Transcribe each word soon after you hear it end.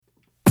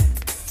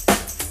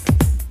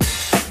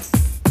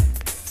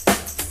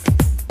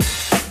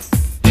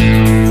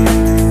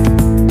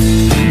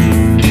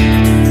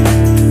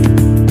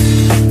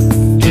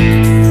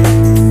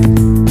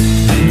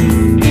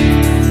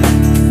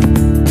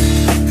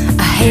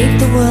hate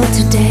the world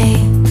today.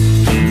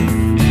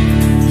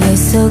 You're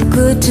so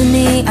good to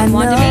me. I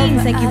Wanda know, Means,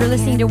 but thank you for I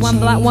listening to can't One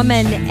Black change.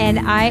 Woman, and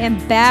I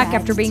am back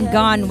after being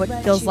gone what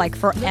feels like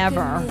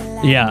forever.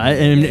 Yeah,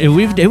 and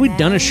have we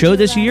done a show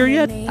this year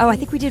yet? Oh, I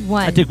think we did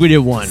one. I think we did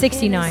one.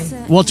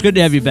 69. Well, it's good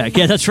to have you back.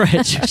 Yeah, that's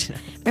right.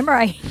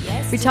 Remember,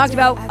 we talked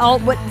about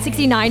what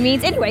 69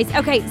 means. Anyways,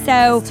 okay,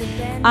 so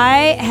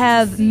I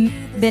have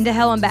been to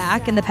hell and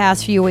back in the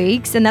past few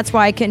weeks, and that's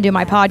why I couldn't do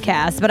my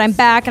podcast. But I'm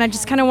back, and I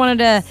just kind of wanted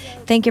to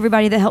thank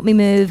everybody that helped me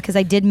move, because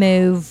I did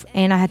move,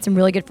 and I had some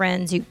really good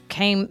friends who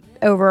came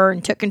over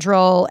and took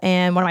control.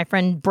 And one of my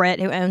friend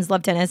Brett, who owns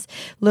Love Tennis,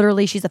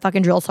 literally, she's a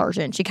fucking drill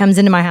sergeant. She comes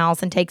into my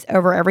house and takes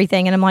over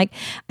everything, and I'm like,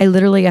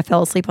 I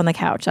fell asleep on the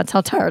couch. That's how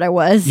tired I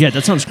was. Yeah,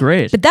 that sounds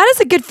great. But that is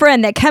a good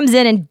friend that comes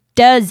in and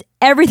does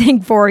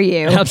everything for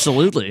you.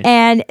 Absolutely.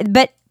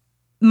 But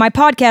my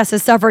podcast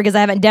has suffered because I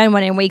haven't done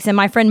one in weeks. And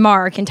my friend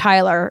Mark and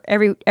Tyler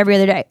every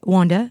other day,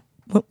 Wanda,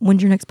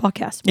 when's your next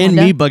podcast? And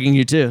Wanda? me bugging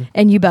you too.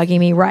 And you bugging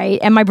me, right?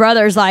 And my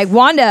brother's like,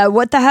 Wanda,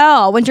 what the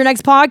hell? When's your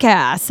next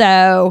podcast?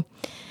 So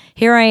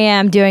here I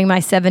am doing my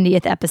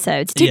 70th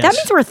episodes. Dude, Yes. that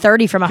means we're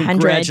 30 from 100.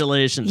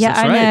 Congratulations. Yeah, That's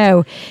I right.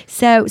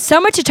 know.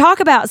 So much to talk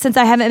about since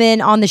I haven't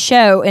been on the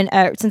show and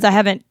since I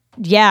haven't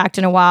yacked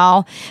in a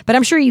while. But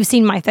I'm sure you've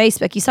seen my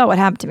Facebook. You saw what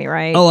happened to me,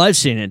 right? Oh, I've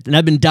seen it, and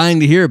I've been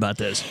dying to hear about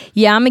this.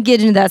 Yeah, I'm going to get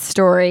into that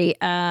story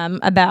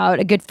about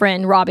a good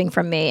friend robbing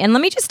from me. And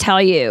let me just tell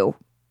you,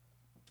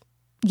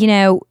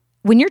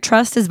 when your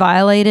trust is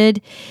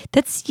violated,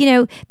 that's,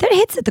 that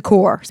hits at the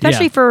core,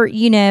 especially Yeah. for,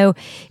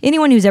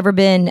 anyone who's ever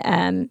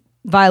been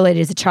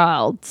violated as a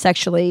child,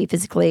 sexually,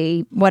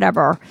 physically,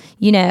 whatever,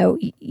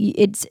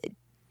 it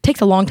takes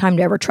a long time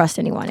to ever trust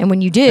anyone. And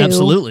when you do,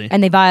 Absolutely.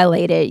 and they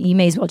violate it, you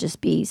may as well just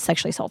be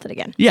sexually assaulted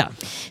again. Yeah.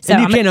 So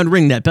and you I'm- can't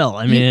unring that bell.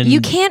 I mean, You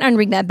can't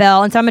unring that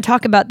bell. And so I'm going to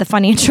talk about the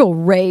financial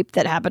rape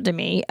that happened to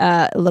me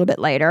a little bit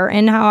later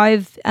and how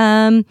I've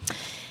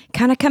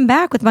kind of come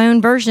back with my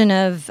own version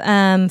of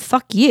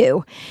fuck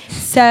you.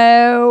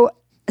 So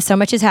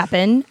much has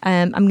happened.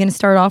 I'm going to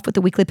start off with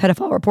the weekly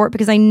pedophile report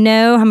because I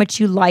know how much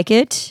you like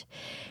it.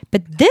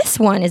 But this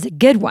one is a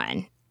good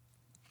one.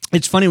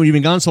 It's funny when you've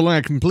been gone so long,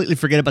 I completely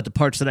forget about the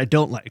parts that I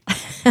don't like.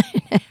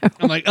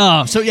 I'm like,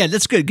 oh, so yeah,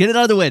 that's good. Get it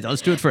out of the way, though.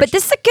 Let's do it first. But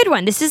this is a good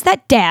one. This is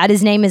that dad.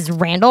 His name is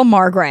Randall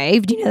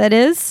Margrave. Do you know who that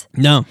is?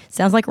 No.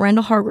 Sounds like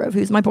Randall Hargrove,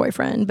 who's my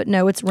boyfriend, but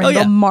no, it's Randall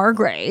yeah.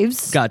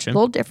 Margraves. Gotcha. A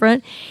little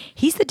different.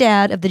 He's the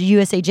dad of the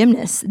USA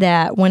gymnast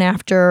that went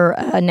after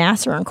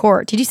Nasser in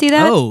court. Did you see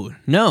that? Oh,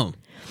 no.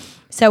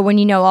 So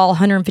when all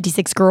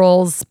 156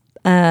 girls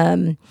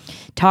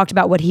talked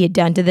about what he had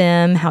done to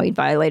them, how he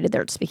violated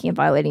their, speaking of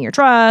violating your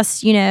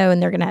trust,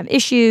 and they're going to have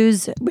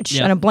issues, which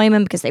Yeah. I don't blame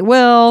him because they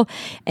will.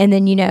 And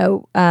then,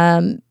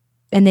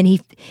 and then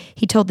he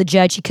told the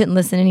judge he couldn't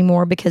listen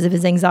anymore because of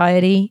his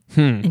anxiety.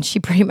 And she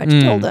pretty much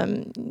told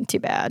him, too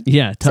bad.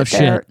 Yeah, tough Sit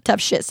there- shit. Tough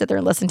shit. Sit there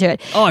and listen to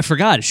it. Oh, I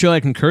forgot. A show I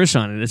can curse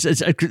on it.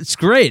 It's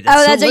great. Oh,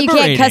 It's that's so why you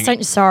can't cuss liberating.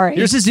 on. Sorry.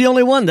 Yours is the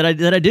only one that I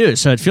do,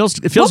 so it feels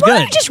Well, good. why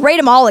don't you just rate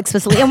them all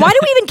explicitly? And why do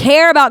we even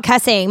care about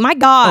cussing? My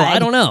God. Oh, I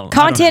don't know.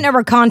 Content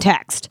over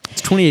context.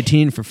 It's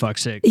 2018 for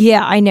fuck's sake.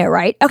 Yeah, I know,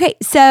 right? Okay,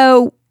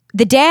 so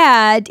the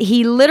dad,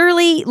 he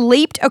literally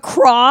leaped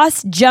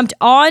across, jumped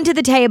onto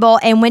the table,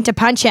 and went to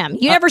punch him.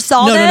 You never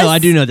saw No, this? no, I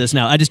do know this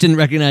now. I just didn't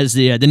recognize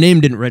the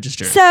name didn't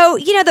register. So,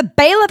 the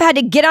bailiff had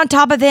to get on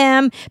top of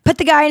him, put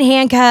the guy in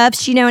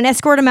handcuffs, and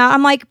escort him out.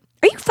 I'm like,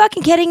 are you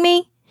fucking kidding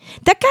me?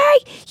 That guy,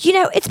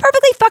 it's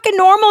perfectly fucking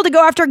normal to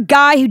go after a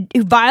guy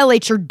who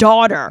violates your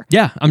daughter.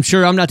 Yeah, I'm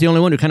sure I'm not the only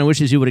one who kind of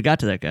wishes you would have got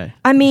to that guy.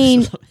 I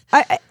mean,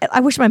 I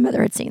wish my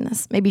mother had seen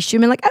this. Maybe she'd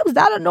been like, oh, is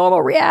that a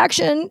normal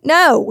reaction?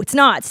 No, it's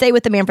not. Stay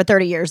with the man for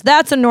 30 years.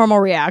 That's a normal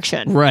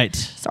reaction. Right.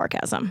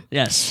 Sarcasm.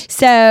 Yes.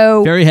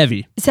 So Very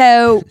heavy.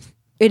 So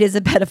it is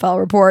a pedophile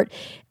report,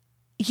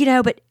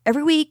 but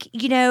every week,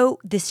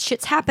 this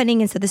shit's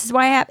happening. And so this is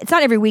why it's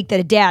not every week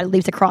that a dad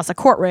leaps across a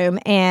courtroom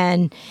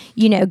and,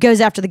 goes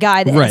after the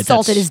guy that Right,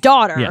 assaulted that's- his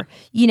daughter.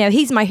 yeah.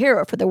 He's my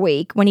hero for the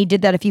week when he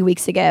did that a few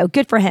weeks ago.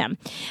 Good for him.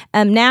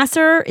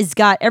 Nasser has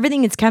got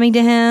everything that's coming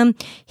to him.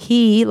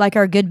 He, like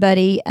our good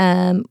buddy,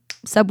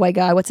 Subway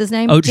guy, what's his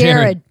name? Oh,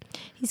 Jared.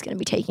 He's going to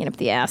be taking it up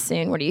the ass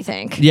soon. What do you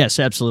think? Yes,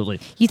 absolutely.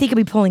 You think he'll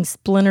be pulling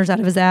splinters out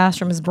of his ass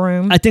from his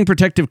broom? I think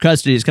protective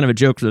custody is kind of a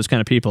joke for those kind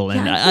of people,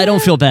 and I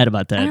don't feel bad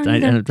about that.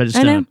 I just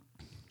I know. don't.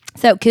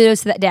 So kudos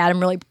to that dad.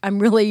 I'm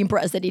really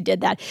impressed that he did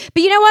that.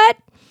 But you know what?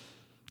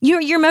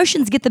 Your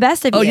emotions get the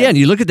best of you. Oh yeah, and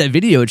you look at that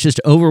video; it's just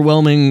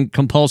overwhelming,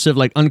 compulsive,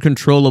 like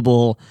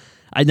uncontrollable.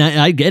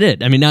 I get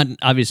it. I mean, not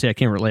obviously I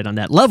can't relate on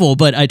that level,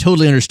 but I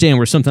totally understand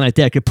where something like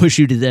that could push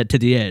you to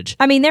the edge.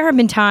 I mean, there have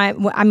been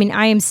times. I mean,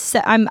 I'm a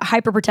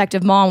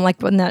hyperprotective mom. Like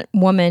when that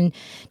woman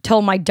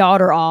told my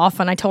daughter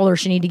off, and I told her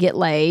she needed to get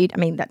laid. I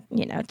mean, that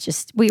it's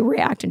just we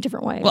react in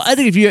different ways. Well, I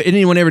think if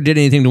anyone ever did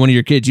anything to one of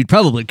your kids, you'd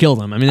probably kill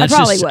them. I mean, that's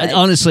probably just would.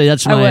 honestly,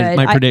 that's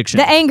my prediction.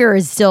 The anger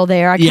is still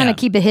there. I kind Yeah. of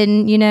keep it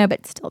hidden, but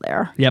it's still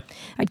there. Yep.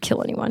 I'd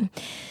kill anyone.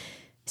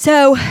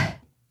 So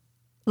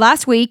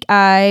last week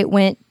I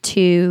went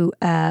to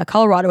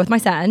Colorado with my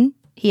son.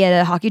 He had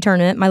a hockey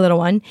tournament, my little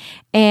one.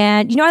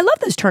 And, I love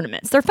those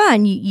tournaments. They're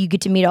fun. You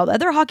get to meet all the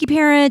other hockey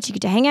parents. You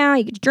get to hang out.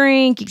 You get to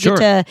drink. You Sure.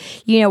 get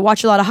to,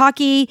 watch a lot of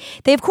hockey.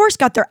 They, of course,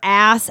 got their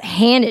ass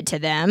handed to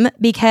them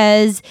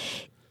because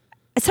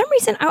for some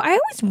reason, I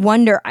always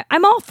wonder,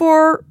 I'm all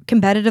for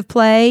competitive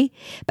play,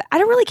 but I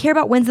don't really care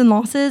about wins and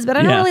losses, but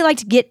I don't really like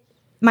to get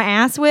my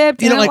ass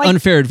whipped. You don't like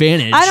unfair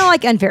advantage. I don't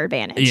like unfair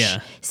advantage. Yeah.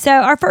 So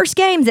our first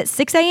game's at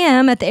 6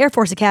 a.m. at the Air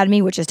Force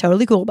Academy, which is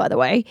totally cool, by the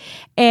way.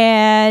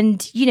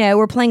 And,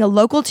 we're playing a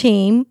local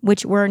team,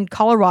 which we're in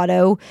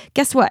Colorado.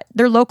 Guess what?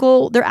 They're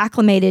local. They're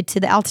acclimated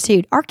to the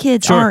altitude. Our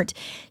kids aren't.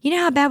 You know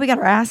how bad we got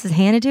our asses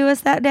handed to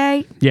us that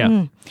day?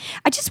 Yeah.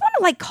 I just want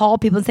to call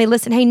people and say,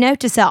 listen, hey, note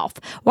to self,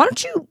 why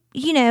don't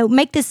you,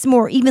 make this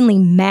more evenly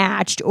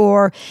matched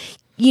or,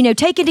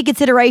 take into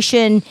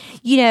consideration,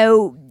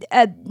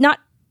 not,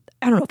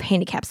 I don't know if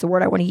handicap's the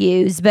word I want to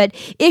use, but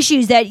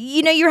issues that,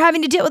 you're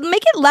having to deal with,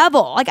 make it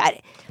level.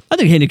 I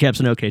think handicap's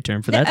an okay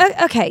term for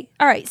that. Okay.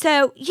 All right.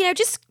 So,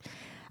 just,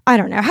 I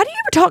don't know. How do you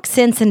ever talk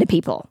sense into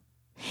people?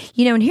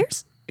 And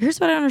here's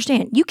what I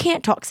understand. You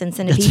can't talk sense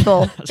into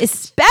people,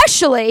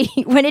 especially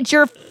when it's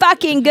your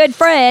fucking good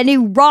friend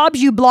who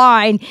robs you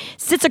blind,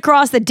 sits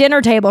across the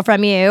dinner table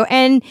from you,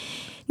 and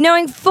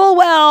knowing full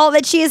well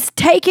that she has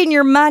taken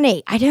your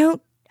money. I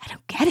don't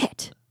get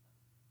it.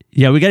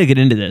 Yeah, we got to get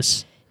into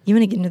this. You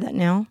want to get into that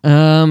now?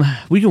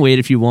 We can wait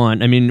if you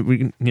want. I mean, we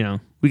can,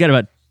 we got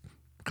about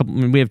a couple.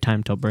 We have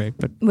time till break,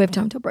 but We have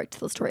time till break to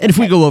the story. and if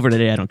we go over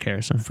today, I don't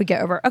care. So If we go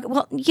over. Okay,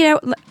 well, I'm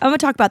going to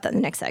talk about that in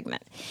the next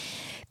segment.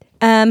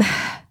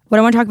 What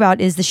I want to talk about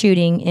is the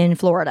shooting in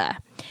Florida.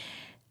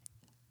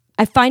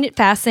 I find it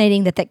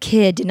fascinating that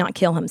kid did not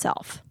kill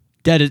himself.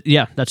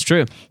 that's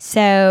true.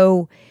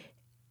 So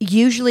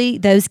usually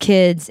those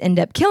kids end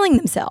up killing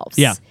themselves.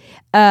 Yeah.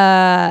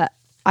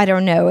 I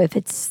don't know if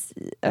it's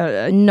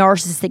a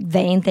narcissistic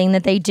vain thing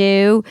that they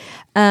do,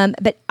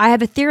 but I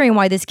have a theory on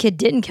why this kid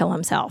didn't kill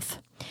himself.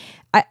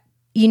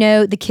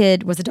 The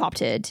kid was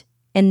adopted,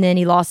 and then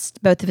he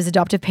lost both of his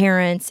adoptive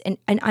parents, and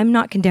I'm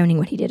not condoning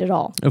what he did at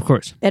all. Of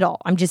course. At all.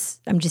 I'm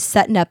just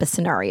setting up a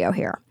scenario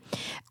here.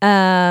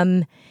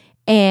 And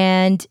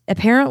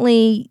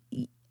apparently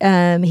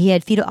he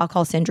had fetal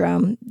alcohol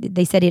syndrome.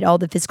 They said he had all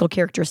the physical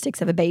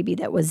characteristics of a baby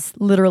that was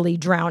literally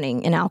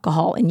drowning in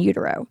alcohol in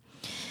utero.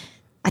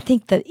 I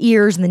think the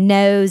ears and the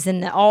nose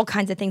and all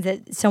kinds of things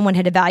that someone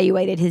had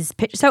evaluated his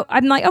picture. So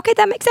I'm like, okay,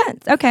 that makes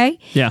sense. Okay.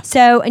 Yeah.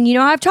 So, and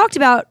I've talked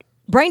about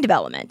brain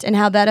development and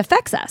how that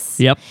affects us.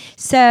 Yep.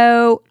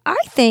 So I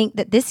think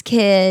that this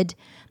kid,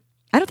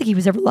 I don't think he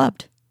was ever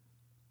loved.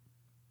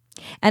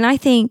 And I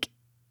think,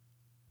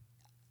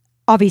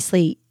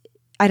 obviously,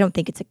 I don't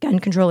think it's a gun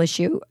control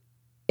issue,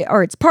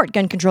 or it's part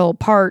gun control,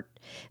 part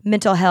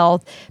mental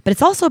health, but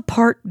it's also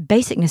part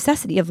basic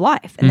necessity of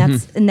life. And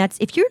that's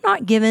if you're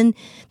not given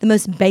the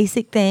most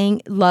basic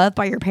thing, love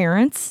by your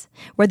parents,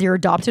 whether you're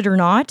adopted or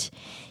not,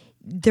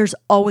 there's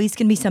always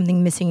going to be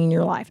something missing in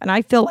your life. And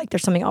I feel like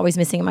there's something always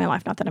missing in my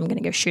life. Not that I'm going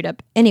to go shoot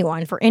up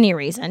anyone for any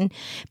reason,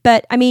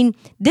 but I mean,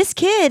 this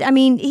kid,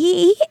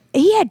 he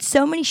had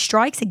so many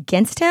strikes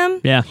against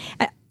him. Yeah.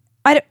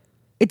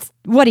 It's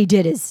what he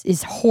did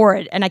is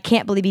horrid, and I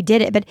can't believe he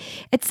did it. But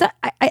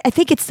I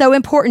think it's so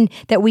important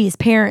that we as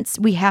parents,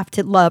 we have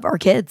to love our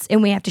kids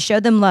and we have to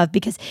show them love,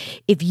 because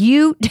if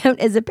you don't,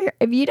 as a parent,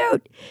 if you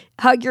don't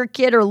hug your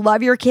kid or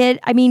love your kid,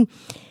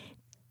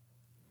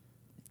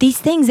 these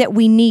things that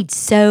we need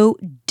so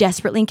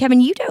desperately. And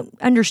Kevin, you don't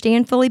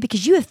understand fully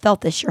because you have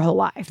felt this your whole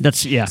life.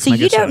 So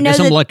you don't know.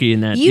 I'm lucky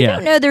in that. You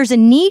don't know there's a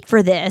need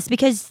for this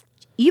because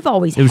you've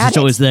always It was had just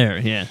always there.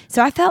 Yeah.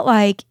 So I felt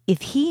like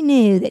if he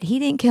knew that he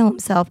didn't kill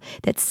himself,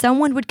 that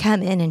someone would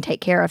come in and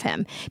take care of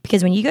him.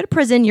 Because when you go to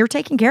prison, you're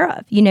taken care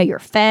of. You're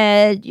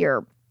fed.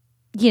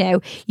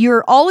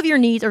 All of your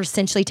needs are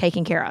essentially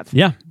taken care of.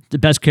 Yeah. The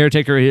best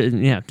caretaker,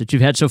 that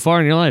you've had so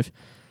far in your life.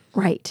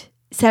 Right.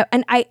 So,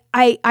 and I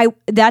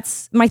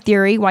that's my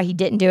theory why he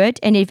didn't do it.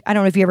 And I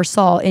don't know if you ever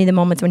saw any of the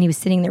moments when he was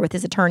sitting there with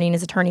his attorney, and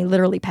his attorney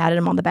literally patted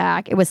him on the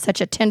back. It was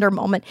such a tender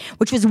moment,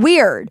 which was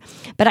weird,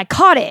 but I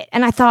caught it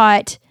and I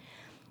thought,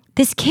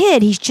 this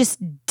kid, he's just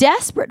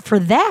desperate for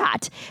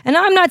that. And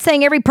I'm not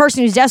saying every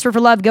person who's desperate for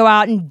love go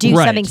out and do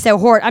something so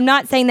horrid. I'm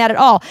not saying that at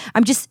all.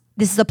 this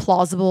is a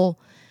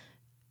plausible.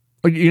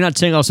 You're not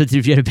saying also that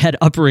if you had a bad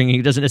upbringing,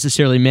 it doesn't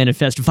necessarily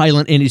manifest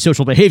violent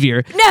antisocial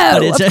behavior. No,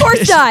 but of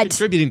course not. It's a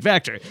contributing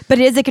factor. But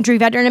it is a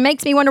contributing factor, and it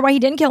makes me wonder why he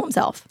didn't kill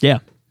himself. Yeah,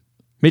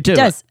 me too. It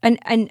does. And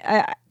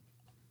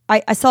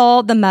I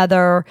saw the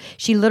mother.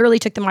 She literally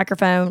took the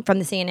microphone from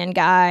the CNN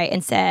guy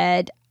and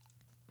said,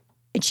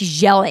 and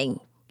she's yelling,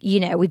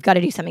 we've got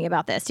to do something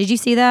about this. Did you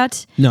see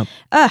that? No.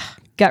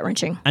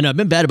 Gut-wrenching. I know. I've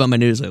been bad about my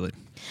news lately.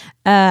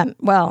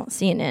 Well,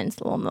 CNN's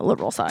a little on the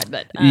liberal side,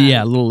 but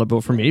yeah, a little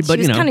liberal for me. But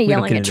she was kind of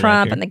yelling at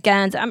Trump and the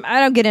guns. I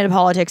don't get into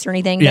politics or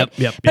anything. Yep.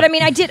 But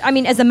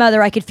as a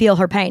mother, I could feel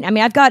her pain.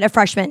 I've got a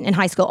freshman in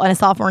high school and a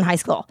sophomore in high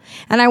school,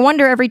 and I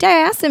wonder every day.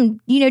 I ask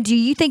them, do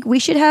you think we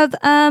should have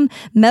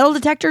metal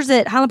detectors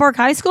at Highland Park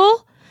High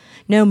School?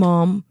 No,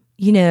 Mom.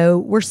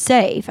 We're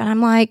safe. And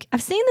I'm like,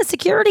 I've seen the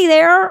security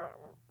there.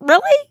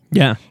 really?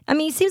 Yeah. I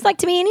mean, it seems like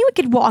to me anyone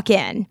could walk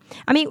in.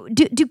 I mean,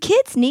 do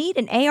kids need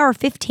an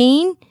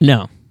AR-15?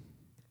 No.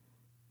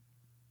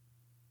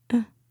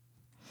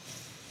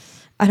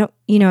 I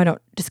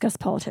don't discuss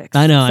politics.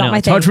 I know. It's I not know. my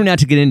It's hard thing. for me not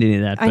to get into any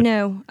of that. I but-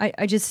 know.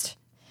 I just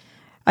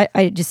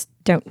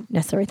don't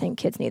necessarily think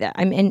kids need that.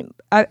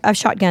 I've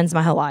shot guns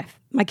my whole life.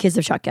 My kids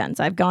have shot guns.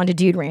 I've gone to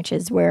dude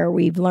ranches where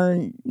we've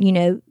learned,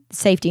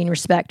 safety and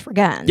respect for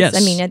guns. Yes. I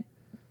mean,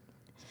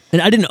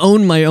 And I didn't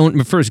own my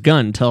first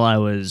gun until I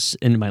was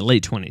in my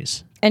late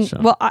 20s.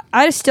 well,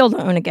 I still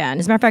don't own a gun.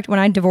 As a matter of fact, when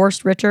I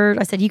divorced Richard,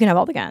 I said, you can have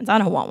all the guns. I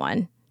don't want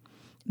one.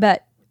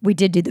 But we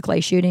did do the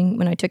clay shooting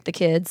when I took the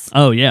kids.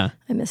 Oh, yeah.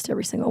 I missed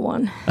every single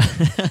one.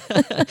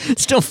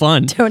 It's still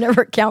fun. Don't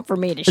ever count for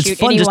me to shoot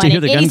fun just anyone to hear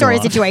in the any gun sort go of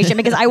off. situation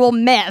because I will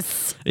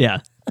miss. Yeah.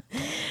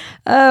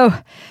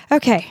 Oh,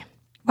 okay.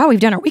 Wow, we've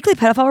done our weekly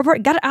pedophile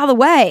report. Got it out of the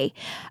way.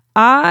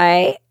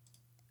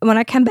 When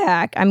I come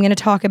back, I'm going to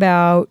talk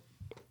about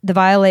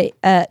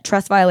the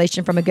trust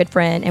violation from a good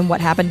friend and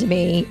what happened to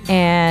me,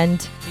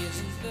 and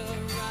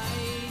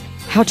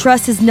how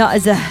trust is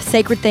a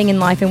sacred thing in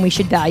life, and we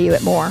should value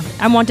it more.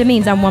 I'm Wanda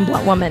Means. I'm One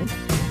Blunt Woman.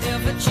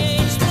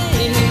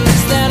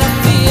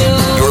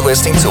 You're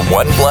listening to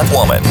One Blunt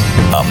Woman,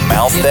 a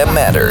mouth that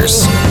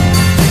matters.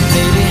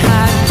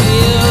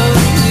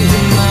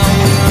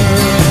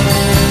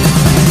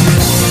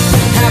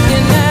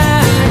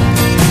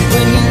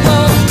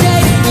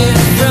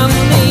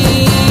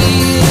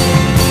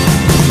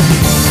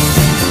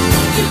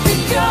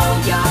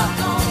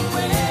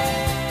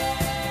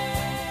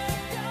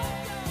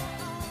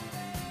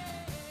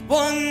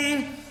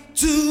 One,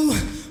 two,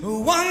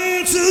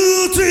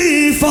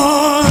 three,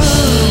 four.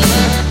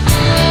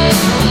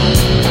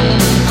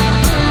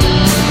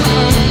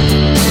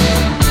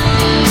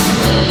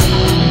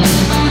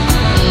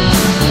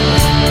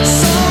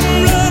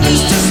 Some love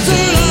is just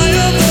a lie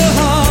of the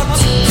heart.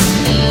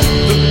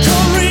 The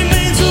core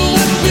remains of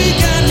what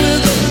began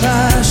with a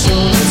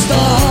passionate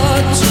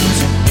start.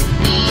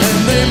 And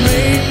they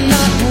may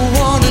not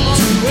want it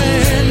to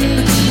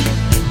end,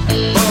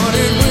 but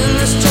it will.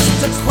 It's just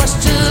a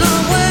question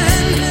of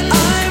when.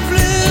 I've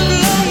lived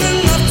long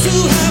enough to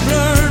have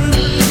learned.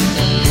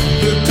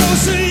 The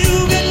closer you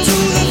get to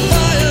the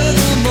fire,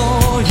 the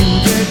more you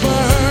get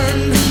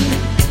burned.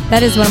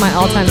 That is one of my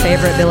all-time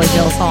favorite Billy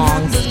Joel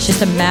songs. It's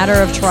just a matter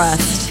of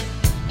trust.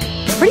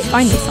 Where do you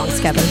find these songs,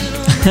 Kevin?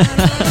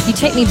 You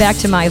take me back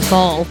to my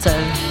vault of,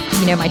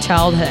 my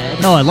childhood.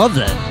 Oh, I love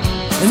that.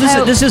 And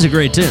So- this is a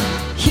great tune.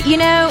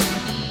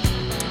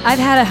 I've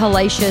had a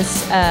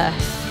hellacious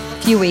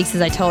few weeks,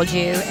 as I told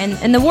you,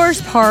 and the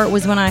worst part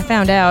was when I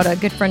found out a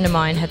good friend of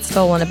mine had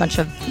stolen a bunch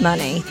of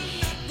money.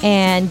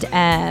 And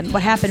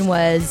what happened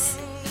was,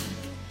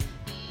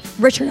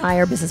 Richard and I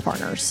are business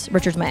partners.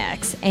 Richard's my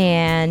ex,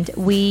 and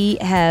we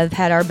have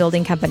had our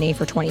building company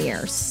for 20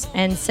 years.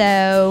 And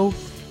so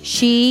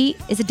she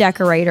is a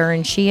decorator,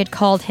 and she had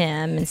called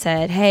him and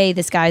said, hey,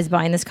 this guy's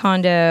buying this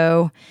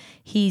condo.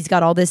 He's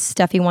got all this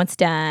stuff he wants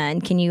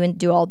done. Can you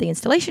do all the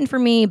installation for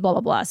me? Blah,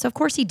 blah, blah. So, of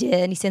course, he did.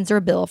 And he sends her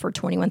a bill for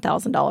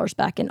 $21,000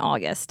 back in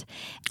August.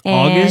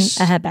 August?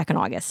 Back in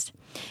August.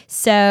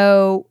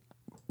 So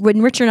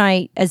when Richard and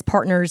I, as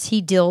partners,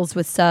 he deals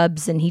with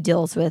subs and he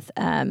deals with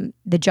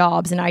the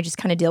jobs, and I just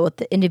kind of deal with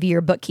the end of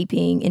year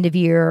bookkeeping, end of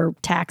year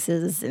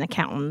taxes and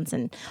accountants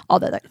and all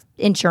the other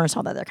insurance,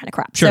 all that other kind of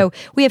crap. Sure. So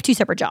we have two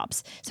separate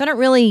jobs. So I don't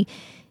really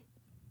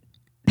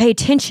pay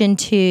attention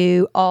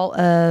to all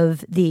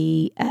of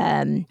the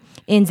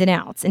ins and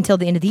outs until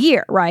the end of the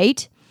year,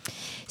 right?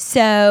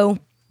 So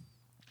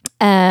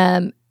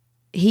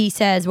he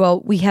says,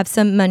 well, we have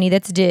some money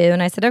that's due.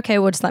 And I said, okay,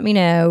 well, just let me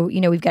know.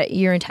 We've got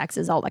year-end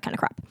taxes, all that kind of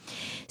crap.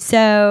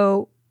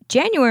 So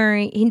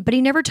January, but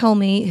he never told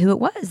me who it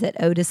was that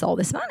owed us all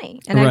this money.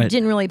 And I Right.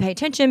 didn't really pay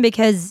attention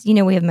because,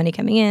 we have money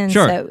coming in.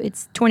 Sure. So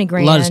it's 20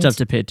 grand. A lot of stuff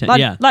to pay attention.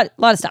 Yeah. Lot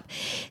of stuff.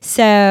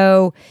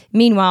 So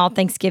meanwhile,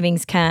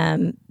 Thanksgiving's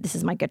come. This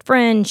is my good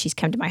friend. She's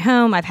come to my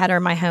home. I've had her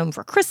in my home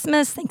for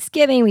Christmas,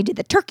 Thanksgiving. We did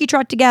the turkey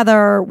trot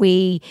together.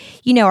 We,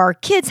 our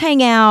kids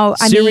hang out.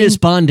 Serious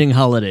bonding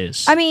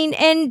holidays.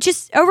 And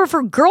just over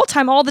for girl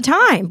time all the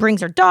time.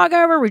 Brings her dog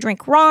over. We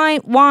drink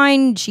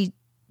wine. She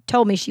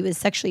told me she was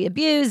sexually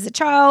abused as a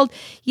child.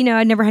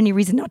 I never had any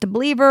reason not to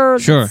believe her.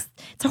 Sure.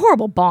 It's a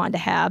horrible bond to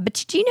have.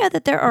 But do you know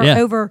that there are Yeah.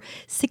 over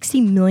 60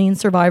 million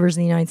survivors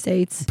in the United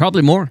States?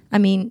 Probably more.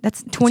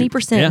 That's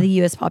 20% Yeah. of the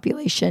U.S.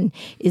 population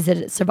is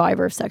a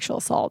survivor of sexual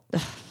assault.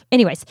 Ugh.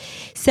 Anyways,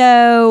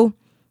 so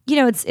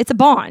it's a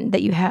bond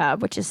that you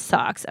have, which just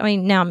sucks.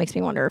 Now it makes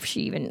me wonder if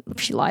she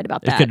lied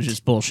about It that. could have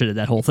just bullshitted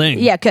that whole thing.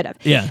 Yeah, could have.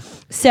 Yeah.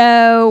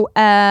 So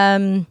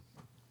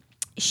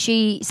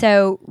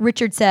so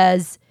Richard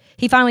says,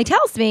 he finally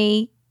tells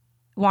me,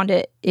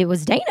 Wanda, it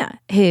was Dana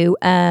who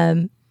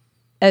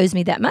owes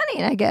me that money.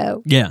 And I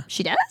go, Yeah.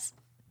 she does?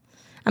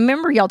 I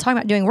remember y'all talking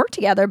about doing work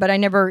together, but I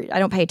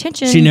don't pay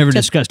attention. She never to-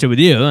 discussed it with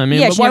you. But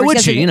she why never would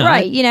discussed she? it.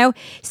 Right,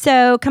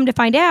 So come to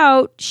find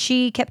out,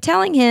 she kept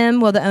telling him,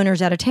 well, the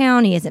owner's out of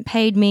town. He hasn't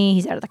paid me.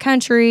 He's out of the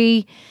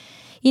country.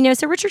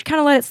 So Richard kind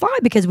of let it slide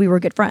because we were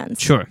good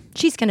friends. Sure.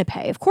 She's going to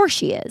pay. Of course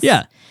she is.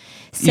 Yeah.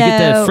 So, You get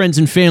that friends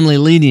and family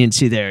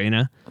leniency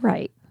there,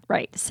 Right.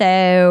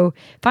 So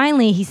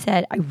finally he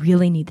said, I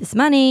really need this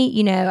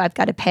money. I've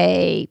got to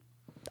pay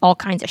all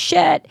kinds of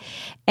shit.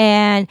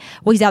 And,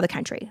 he's out of the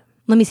country.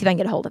 Let me see if I can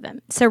get a hold of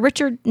him. So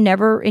Richard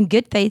never, in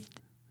good faith,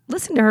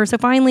 listened to her. So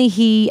finally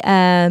he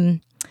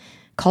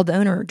called the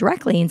owner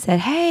directly and said,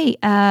 hey,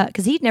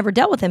 because he'd never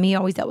dealt with him. He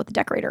always dealt with the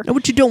decorator.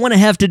 What you don't want to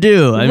have to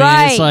do. I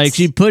mean, it's like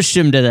she pushed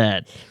him to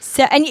that.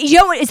 So, and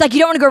it's like you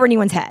don't want to go over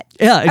anyone's head.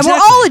 Yeah, And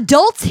exactly. we're all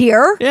adults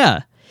here.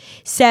 Yeah.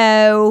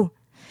 So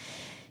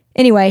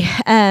anyway,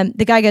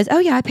 the guy goes, oh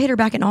yeah, I paid her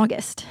back in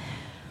August.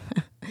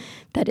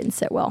 That didn't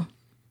sit well.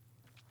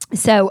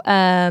 So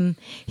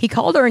he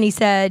called her and he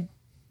said,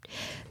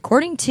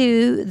 according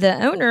to the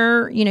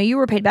owner, you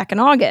were paid back in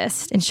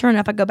August. And sure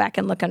enough, I go back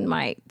and look on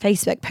my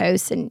Facebook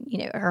posts, and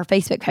her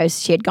Facebook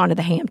post, she had gone to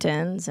the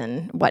Hamptons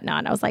and whatnot.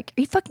 And I was like,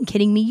 are you fucking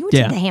kidding me? You went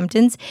to the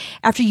Hamptons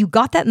after you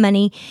got that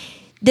money.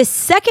 The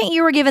second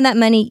you were given that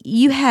money,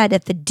 you had a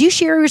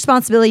fiduciary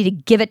responsibility to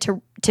give it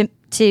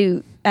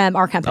to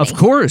our company. Of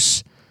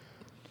course.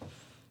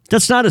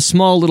 That's not a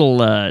small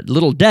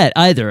little debt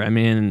either. I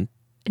mean,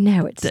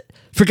 No, it's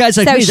for guys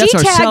like so me, that's she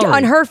our tagged salary.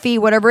 on her fee,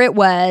 whatever it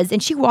was,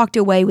 and she walked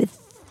away with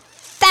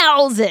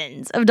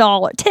thousands of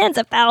dollars, tens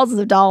of thousands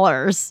of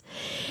dollars.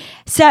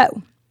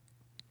 So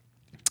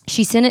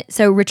she sent it.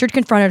 So Richard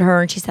confronted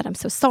her and she said, I'm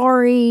so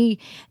sorry.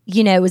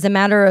 It was a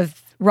matter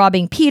of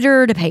robbing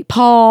Peter to pay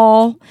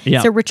Paul.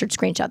 Yeah. So Richard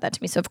screenshot that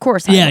to me. So of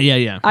course,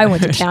 Yeah. I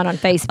went to town on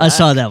Facebook. I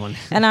saw that one.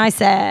 And I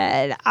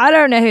said, I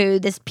don't know who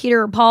this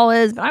Peter or Paul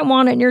is, but I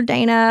want it, and you're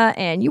Dana,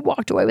 and you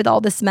walked away with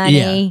all this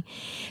money. Yeah.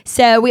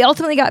 So we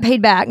ultimately got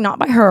paid back, not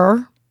by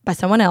her, by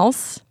someone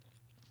else.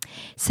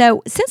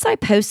 So since I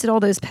posted all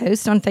those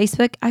posts on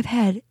Facebook, I've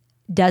had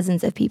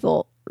dozens of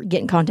people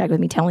get in contact with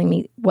me telling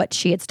me what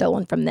she had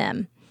stolen from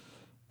them.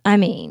 I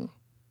mean,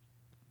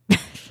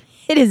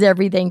 it is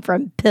everything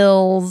from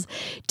pills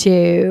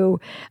to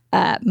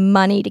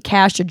money to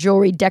cash to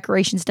jewelry,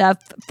 decoration stuff,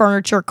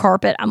 furniture,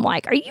 carpet. I'm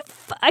like, are you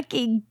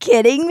fucking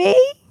kidding me?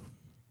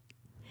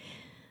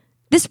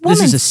 This woman.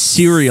 This is a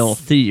serial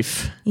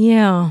thief.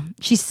 Yeah.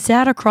 She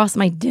sat across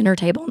my dinner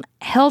table and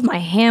held my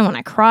hand when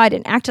I cried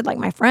and acted like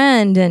my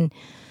friend, and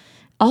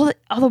all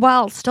the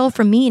while stole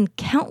from me and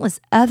countless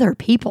other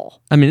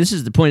people. I mean, this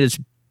is the point. It's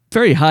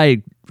very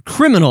high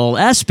criminal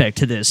aspect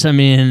to this. I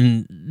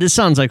mean, this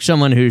sounds like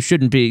someone who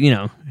shouldn't be,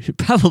 should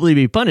probably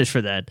be punished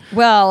for that.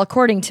 Well,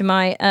 according to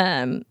my,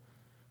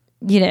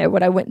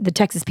 the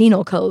Texas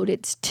Penal Code,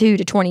 it's 2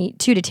 to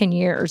 10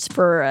 years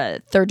for a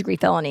third-degree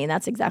felony, and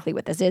that's exactly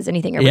what this is.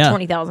 Anything over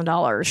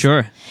 $20,000.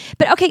 Sure.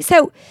 But okay,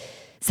 so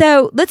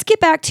let's get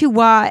back to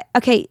why.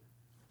 Okay,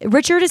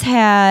 Richard has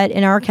had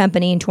in our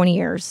company in 20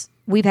 years,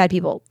 we've had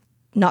people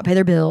not pay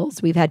their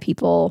bills. We've had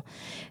people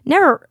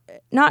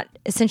not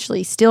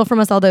essentially steal from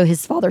us, although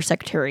his father's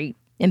secretary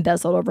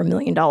embezzled over $1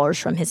 million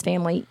from his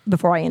family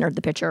before I entered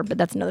the picture, but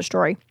that's another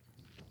story.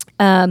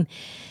 When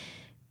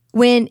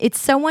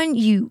it's someone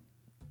you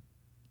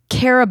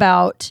care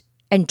about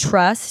and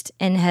trust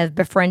and have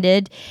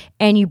befriended,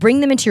 and you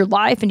bring them into your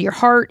life, into your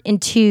heart,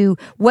 into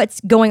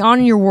what's going on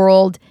in your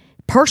world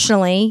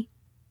personally,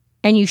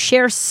 and you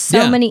share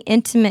so many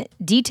intimate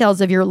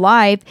details of your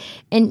life,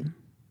 and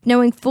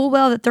knowing full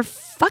well that they're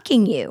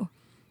fucking you.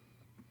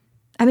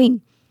 I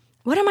mean,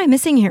 what am I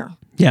missing here?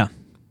 Yeah.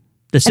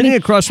 The sitting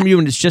across from you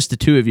and it's just the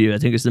two of you, I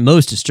think, is the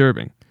most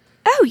disturbing.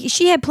 Oh,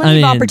 she had plenty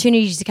of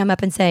opportunities to come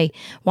up and say,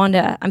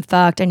 Wanda, I'm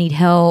fucked. I need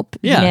help.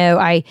 Yeah.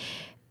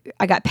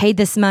 I got paid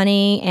this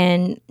money,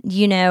 and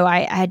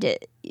I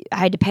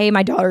had to pay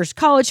my daughter's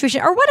college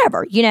tuition or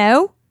whatever.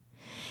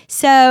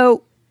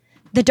 So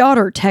the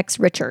daughter texts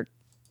Richard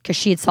because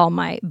she had saw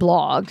my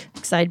blog,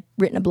 because I'd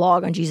written a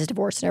blog on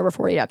JesusDivorcedAnd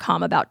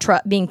Over40.com about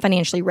being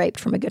financially raped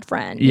from a good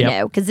friend.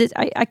 Because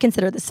I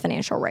consider this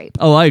financial rape.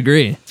 Oh, I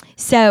agree.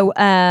 So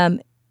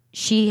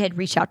she had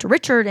reached out to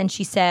Richard, and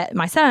she said,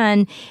 my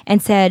son,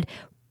 and said,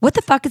 what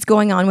the fuck is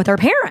going on with our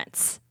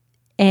parents?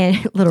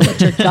 And little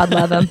Richard, God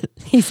love him,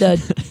 he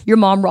said, your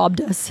mom robbed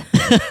us.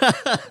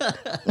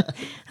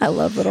 I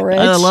love little Rich.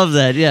 I love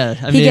that, yeah.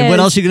 I mean, what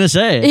else are you going to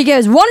say? He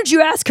goes, why don't you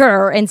ask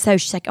her? And so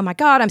she's like, oh my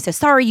God, I'm so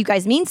sorry. You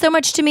guys mean so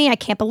much to me. I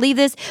can't believe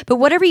this. But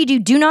whatever you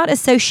do not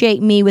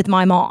associate me with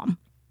my mom.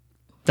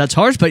 That's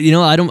harsh, but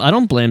I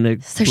don't blame the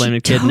kid in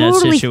that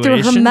totally situation.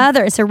 threw her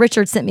mother. So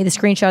Richard sent me the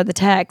screenshot of the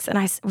text, and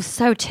I was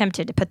so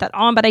tempted to put that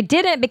on, but I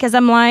didn't because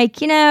I'm like,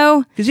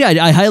 because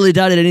I highly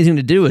doubt it had anything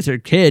to do with her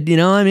kid.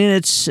 I mean,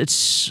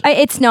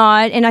 it's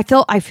not, and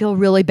I feel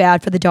really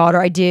bad for the daughter.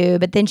 I do,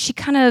 but then she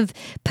kind of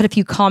put a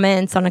few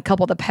comments on a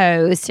couple of the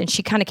posts, and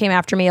she kind of came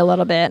after me a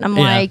little bit. And I'm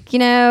like,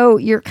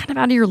 you're kind of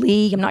out of your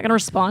league. I'm not going to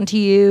respond to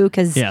you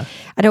because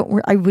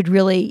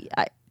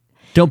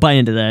don't buy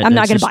into that. I'm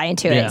not going to buy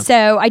into it.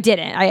 So I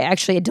didn't. I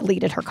actually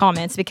deleted her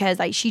comments because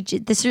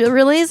this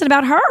really isn't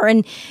about her.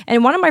 And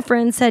one of my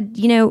friends said,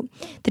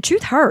 the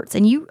truth hurts,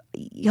 and you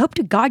hope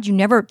to God you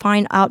never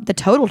find out the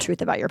total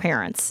truth about your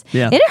parents.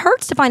 Yeah. And it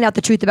hurts to find out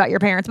the truth about your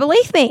parents.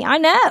 Believe me, I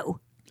know.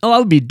 Oh, I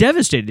would be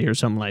devastated to hear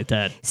something like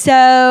that.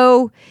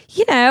 So,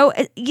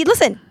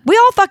 listen, we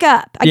all fuck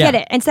up. I get Yeah.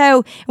 it. And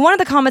so one of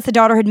the comments the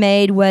daughter had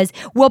made was,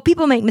 well,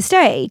 people make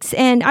mistakes.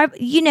 And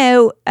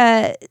the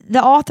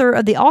author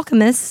of The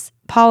Alchemist,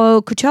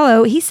 Paulo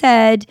Coelho, he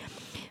said,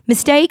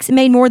 mistakes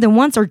made more than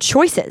once are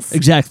choices.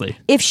 Exactly.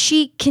 If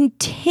she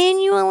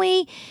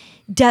continually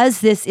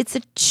does this, it's a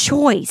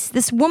choice.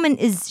 This woman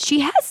she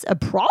has a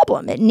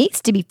problem. It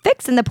needs to be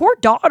fixed. And the poor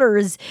daughter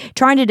is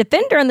trying to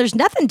defend her, and there's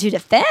nothing to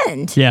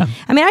defend. Yeah.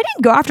 I mean, I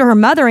didn't go after her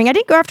mothering. I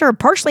didn't go after her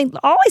personally.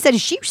 All I said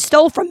is she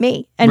stole from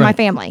me and my Right.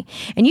 family.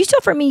 And you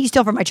steal from me, you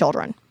steal from my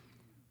children.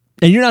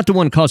 And you're not the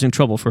one causing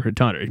trouble for her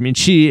daughter. I mean,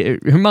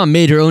 her mom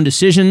made her own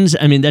decisions.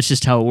 I mean, that's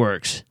just how it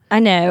works. I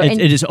know.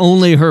 It is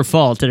only her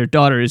fault that her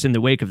daughter is in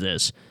the wake of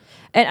this.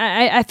 And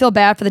I feel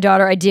bad for the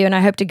daughter. I do. And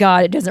I hope to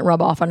God it doesn't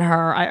rub off on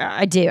her.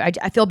 I do.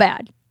 I feel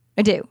bad.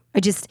 I do.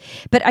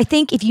 But I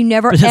think if you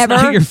never But that's ever,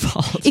 not your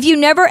fault. if you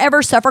never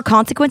ever suffer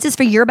consequences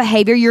for your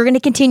behavior, you're going to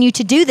continue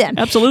to do them.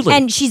 Absolutely.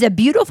 And she's a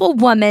beautiful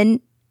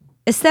woman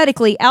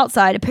aesthetically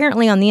outside.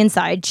 Apparently on the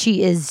inside,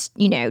 she is,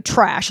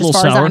 trash as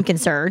Little far as sour. I'm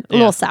concerned. A Yeah.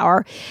 little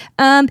sour.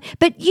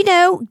 But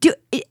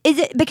is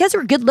it because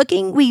we're good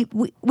looking, we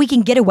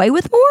can get away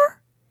with more?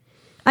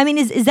 I mean,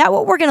 is that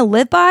what we're going to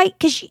live by?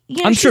 Because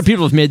I'm sure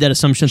people have made that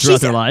assumption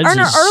throughout their lives. in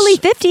her early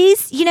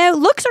 50s.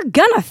 Looks are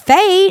gonna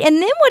fade, and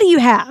then what do you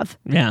have?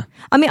 Yeah.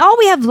 I mean, all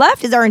we have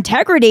left is our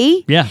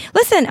integrity. Yeah.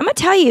 Listen, I'm gonna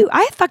tell you,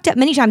 I have fucked up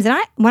many times, and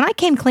when I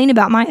came clean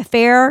about my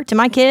affair to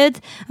my kids,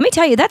 let me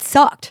tell you, that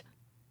sucked.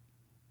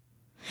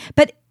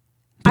 But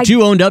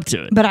you owned up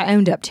to it. But I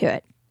owned up to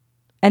it.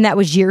 And that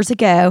was years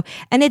ago.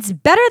 And it's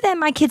better than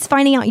my kids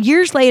finding out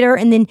years later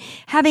and then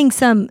having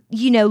some,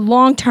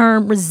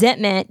 long-term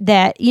resentment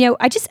that,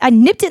 I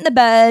nipped it in the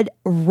bud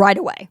right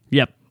away.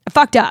 Yep. I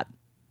fucked up.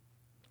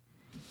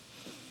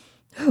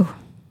 Whew,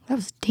 that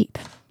was deep.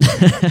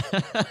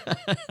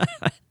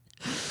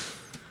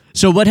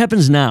 So what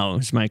happens now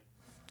is my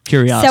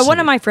curiosity. So one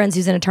of my friends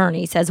who's an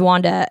attorney says,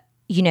 Wanda,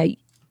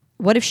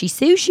 what if she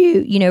sues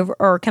you,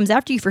 or comes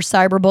after you for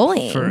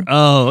cyberbullying? Okay.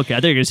 I thought you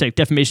were going to say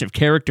defamation of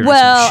character.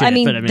 Well, or some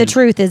shit, but the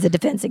truth is a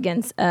defense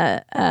against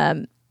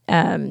defamation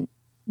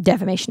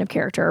of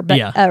character,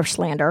 or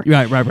slander.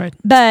 Right.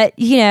 But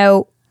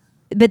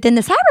but then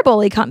the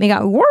cyberbully got me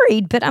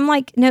worried. But I'm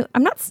like, no,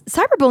 I'm not.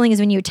 Cyberbullying is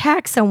when you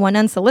attack someone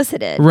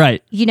unsolicited,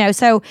 Right.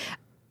 So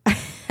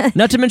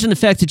Not to mention the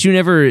fact that you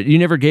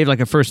never gave like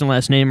a first and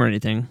last name or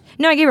anything.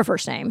 no, I gave her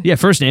first name. Yeah,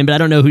 first name, but I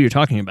don't know who you're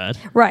talking about.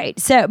 Right.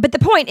 So, but the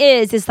point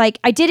is like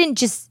I didn't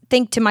just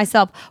think to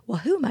myself, well,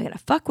 who am I going to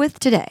fuck with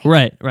today?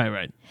 Right.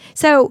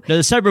 So No,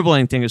 the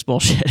cyberbullying thing is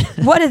bullshit.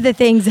 one of the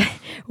things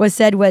was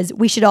said was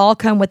we should all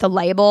come with a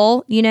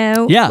label,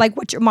 Yeah. like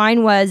what your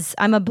mine was.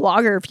 I'm a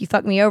blogger. If you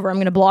fuck me over, I'm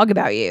going to blog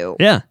about you.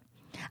 Yeah.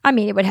 I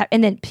mean, it would have,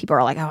 and then people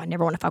are like, oh, I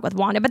never want to fuck with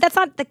Wanda, but that's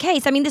not the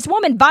case. I mean, this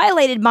woman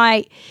violated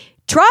my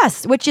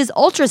trust, which is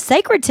ultra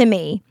sacred to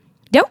me.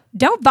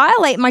 Don't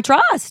violate my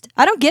trust.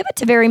 I don't give it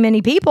to very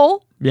many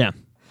people. Yeah.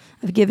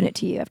 I've given it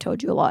to you. I've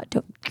told you a lot.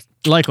 Don't,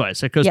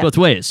 Likewise, it goes Yeah. both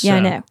ways. Yeah, I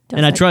so- know. Don't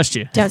And I say- trust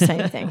you. don't say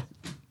anything.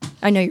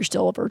 I know you're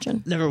still a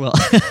virgin. Never will.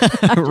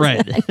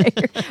 Right.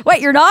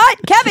 Wait, you're not?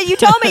 Kevin, you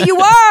told me you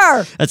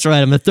were. That's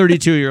right. I'm a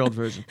 32-year-old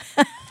virgin.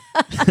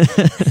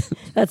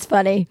 That's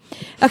funny.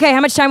 Okay, how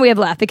much time we have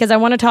left? Because I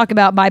want to talk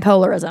about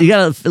bipolarism. You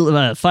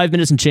got 5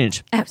 minutes and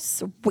change. Oh,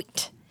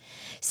 sweet.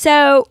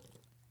 So,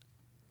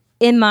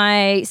 in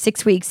my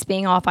 6 weeks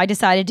being off, I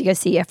decided to go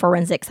see a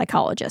forensic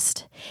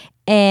psychiatrist.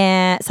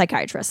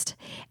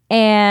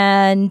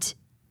 And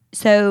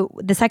so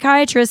the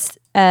psychiatrist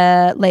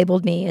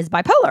labeled me as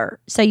bipolar.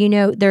 So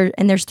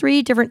there's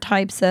 3 different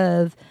types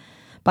of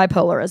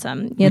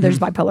bipolarism. There's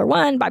bipolar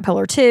 1,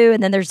 bipolar 2,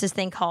 and then there's this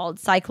thing called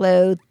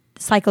cyclothymic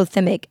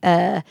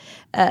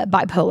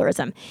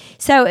bipolarism.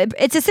 So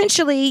it's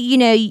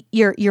essentially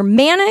you're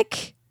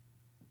manic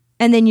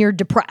and then you're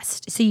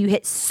depressed. So you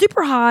hit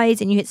super highs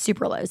and you hit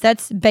super lows.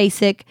 That's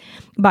basic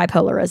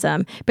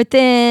bipolarism. But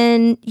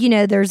then,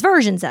 there's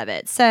versions of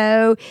it.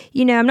 So,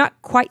 I'm not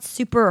quite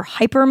super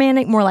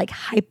hypermanic, more like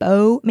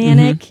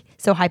hypomanic.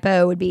 So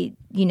hypo would be,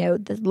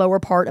 the lower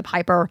part of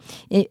hyper.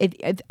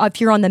 If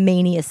you're on the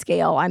mania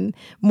scale, I'm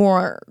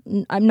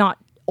not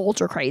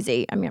ultra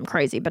crazy. I mean, I'm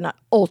crazy, but not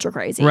ultra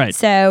crazy. Right.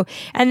 So,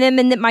 and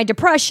then my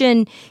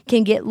depression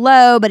can get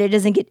low, but it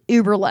doesn't get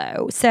uber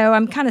low. So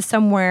I'm kind of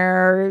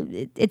somewhere.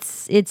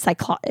 It's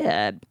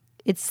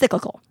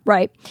cyclical,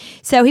 right?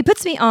 So he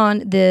puts me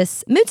on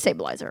this mood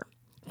stabilizer,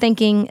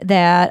 thinking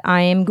that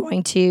I am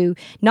going to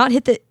not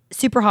hit the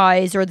super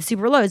highs or the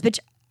super lows, but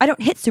I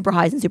don't hit super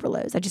highs and super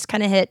lows. I just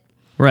kind of hit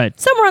Right.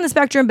 somewhere on the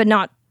spectrum, but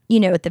not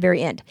at the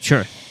very end.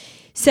 Sure.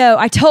 So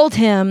I told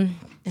him,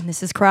 and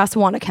this is crass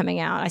Wanda coming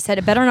out, I said,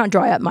 it better not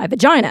dry up my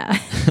vagina.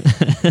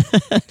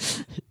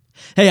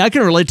 Hey, I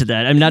can relate to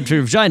that. I'm not for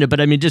vagina,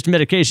 but I mean, just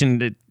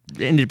medication,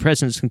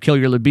 antidepressants can kill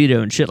your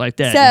libido and shit like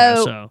that.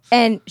 So,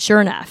 and sure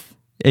enough,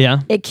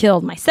 yeah. it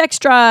killed my sex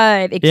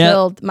drive. It Yeah.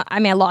 killed I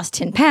lost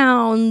 10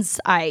 pounds.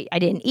 I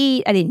didn't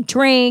eat. I didn't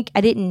drink.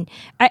 I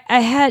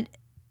had,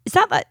 it's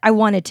not that I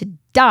wanted to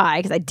die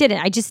because I didn't.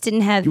 I just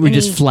didn't have. You were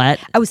just flat?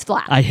 I was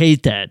flat. I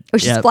hate that. I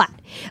was just flat.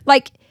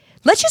 Like,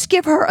 let's just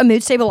give her a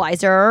mood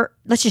stabilizer.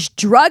 Let's just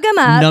drug him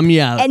up, Numb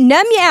you out. and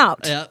numb you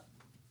out. Yeah.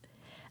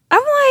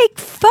 I'm like,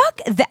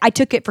 fuck that. I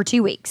took it for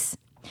 2 weeks.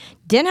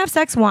 Didn't have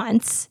sex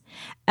once.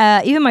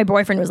 Even my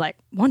boyfriend was like,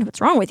 wonder what's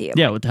wrong with you.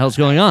 Yeah, what the hell's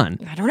going on?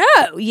 I don't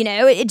know.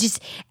 It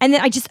just, and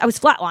then I was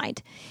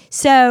flatlined.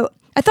 So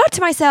I thought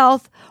to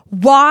myself,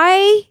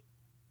 why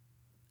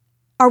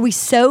are we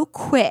so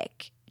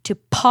quick to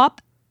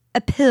pop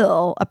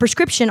a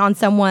prescription on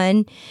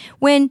someone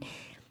when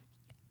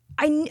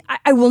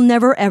I will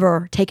never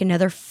ever take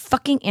another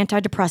fucking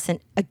antidepressant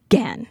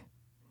again.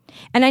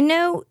 And I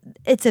know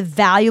it's a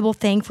valuable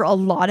thing for a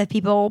lot of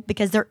people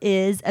because there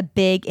is a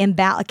big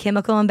a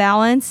chemical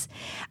imbalance.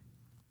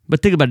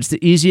 But think about it. It's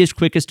the easiest,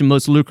 quickest, and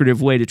most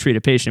lucrative way to treat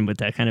a patient with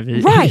that kind of...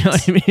 Right. You know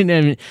what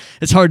I mean,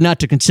 it's hard not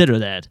to consider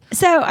that.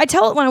 So I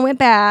told when I went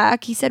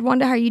back, he said,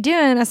 Wanda, how are you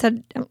doing? I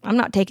said, I'm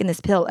not taking this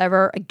pill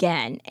ever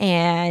again.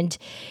 And,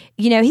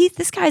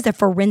 this guy's a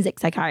forensic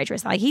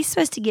psychiatrist. Like, he's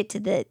supposed to get to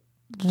the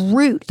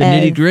root The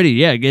nitty gritty,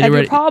 yeah. Get it of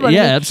right. your problem.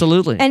 Yeah,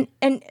 absolutely. And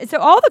so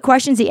all the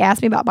questions he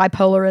asked me about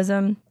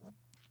bipolarism,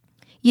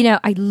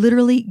 I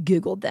literally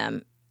Googled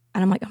them.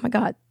 And I'm like, oh my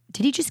God,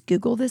 did he just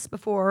Google this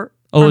before?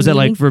 Oh, was that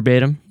like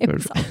verbatim? It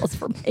was almost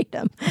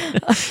verbatim.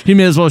 He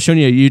may as well have shown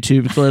you a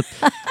YouTube clip.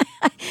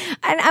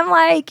 And I'm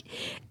like,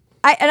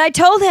 I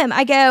told him,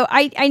 I go,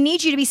 I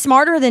need you to be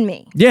smarter than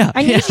me. Yeah.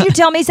 I need you to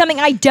tell me something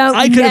I don't know.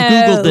 I could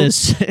have Googled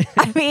this.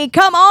 I mean,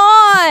 come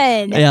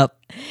on. Yep.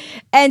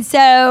 And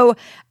so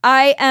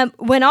I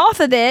went off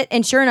of it,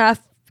 and sure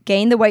enough,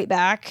 gained the weight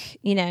back.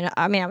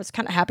 I was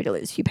kind of happy to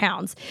lose a few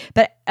pounds,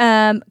 but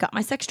got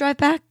my sex drive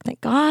back, thank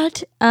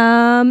God.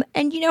 And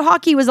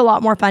hockey was a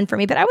lot more fun for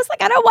me, but I was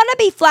like, I don't want to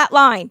be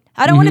flatline.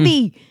 I don't want to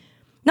be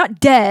not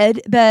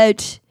dead,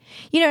 but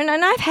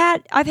and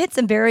I've hit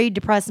some very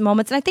depressed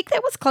moments, and I think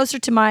that was closer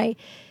to my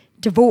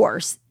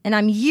divorce, and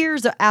I'm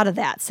years out of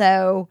that.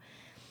 So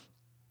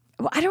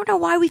I don't know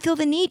why we feel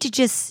the need to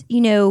just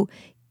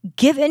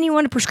give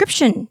anyone a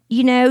prescription.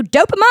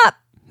 Dope them up.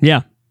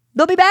 Yeah.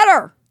 They'll be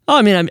better. Oh,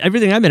 I mean,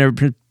 everything I've been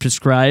ever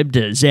prescribed,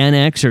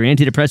 Xanax or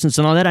antidepressants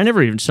and all that, I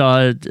never even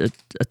saw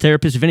a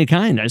therapist of any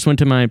kind. I just went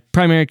to my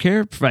primary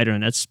care provider,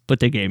 and that's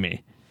what they gave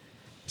me.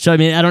 So, I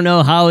mean, I don't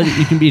know how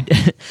you can be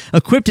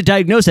equipped to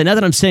diagnose that. Not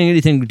that I'm saying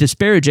anything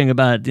disparaging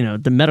about,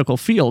 the medical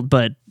field,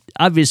 but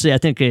obviously I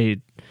think a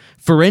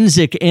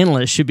forensic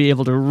analyst should be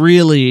able to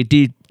really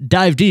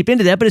dive deep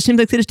into that, but it seems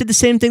like they just did the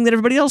same thing that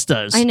everybody else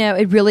does. I know,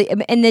 it really,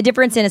 and the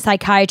difference in a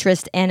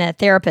psychiatrist and a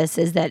therapist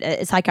is that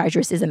a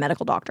psychiatrist is a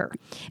medical doctor,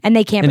 and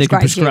they can't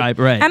prescribe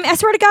you. Right. I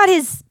swear to God,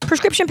 his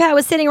prescription pad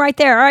was sitting right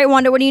there. All right,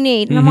 Wanda, what do you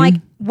need? And I'm like,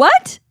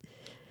 what?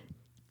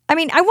 I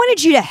mean, I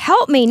wanted you to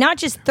help me, not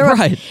just throw.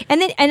 Right.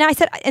 And I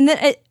said, I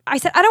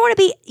don't want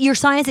to be your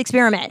science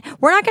experiment.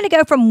 We're not going to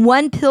go from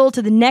one pill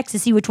to the next to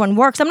see which one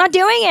works. I'm not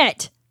doing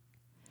it.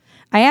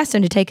 I asked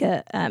him to take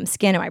a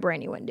scan of my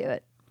brain. He wouldn't do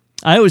it.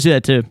 I always do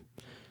that too.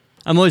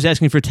 I'm always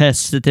asking for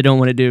tests that they don't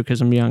want to do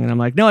because I'm young, and I'm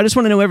like, no, I just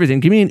want to know everything.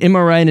 Give me an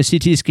MRI and a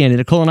CT scan and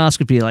a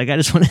colonoscopy. Like, I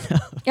just want to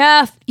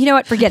know. You know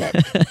what? Forget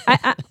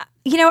it.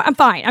 I'm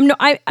fine.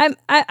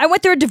 I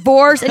went through a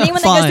divorce, and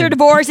anyone that goes through a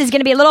divorce is going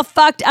to be a little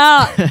fucked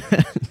up.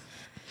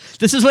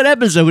 This is what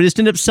happens, though. We just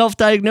end up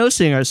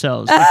self-diagnosing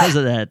ourselves because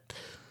of that.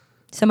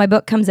 So my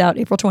book comes out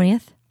April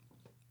 20th.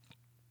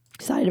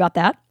 Excited about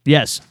that.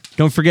 Yes.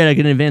 Don't forget, I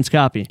get an advance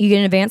copy. You get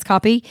an advance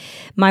copy.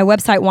 My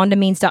website,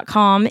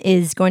 wandameans.com,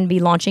 is going to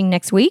be launching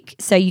next week.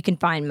 So you can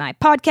find my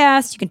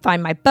podcast, you can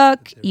find my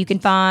book, you can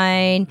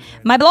find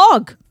my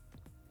blog.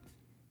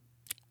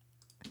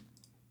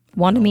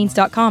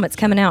 wandameans.com. It's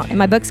coming out. And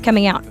my book's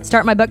coming out.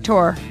 Start my book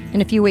tour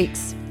in a few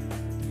weeks.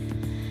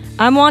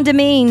 I'm Wanda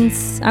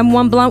Means. I'm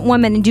one blunt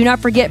woman. And do not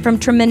forget, from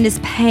tremendous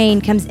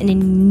pain comes an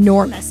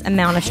enormous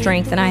amount of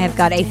strength. And I have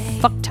got a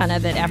fuck ton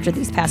of it after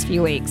these past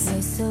few weeks.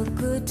 You're so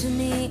good to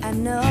me, I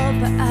know,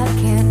 but I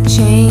can't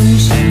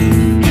change.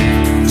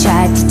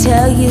 Tried to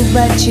tell you,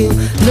 but you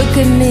look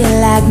at me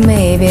like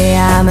maybe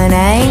I'm an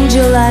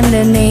angel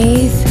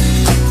underneath.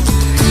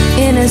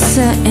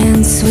 Innocent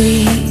and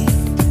sweet.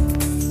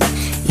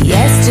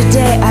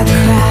 Yesterday I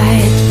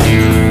cried.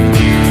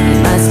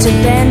 Must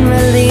have been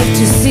relieved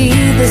to see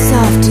the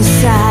softer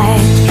side.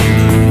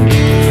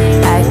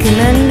 I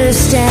can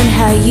understand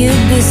how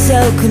you'd be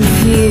so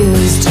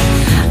confused.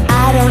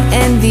 I don't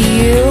envy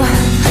you.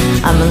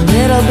 I'm a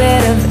little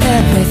bit of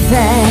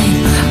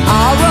everything,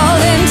 all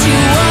rolled into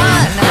one.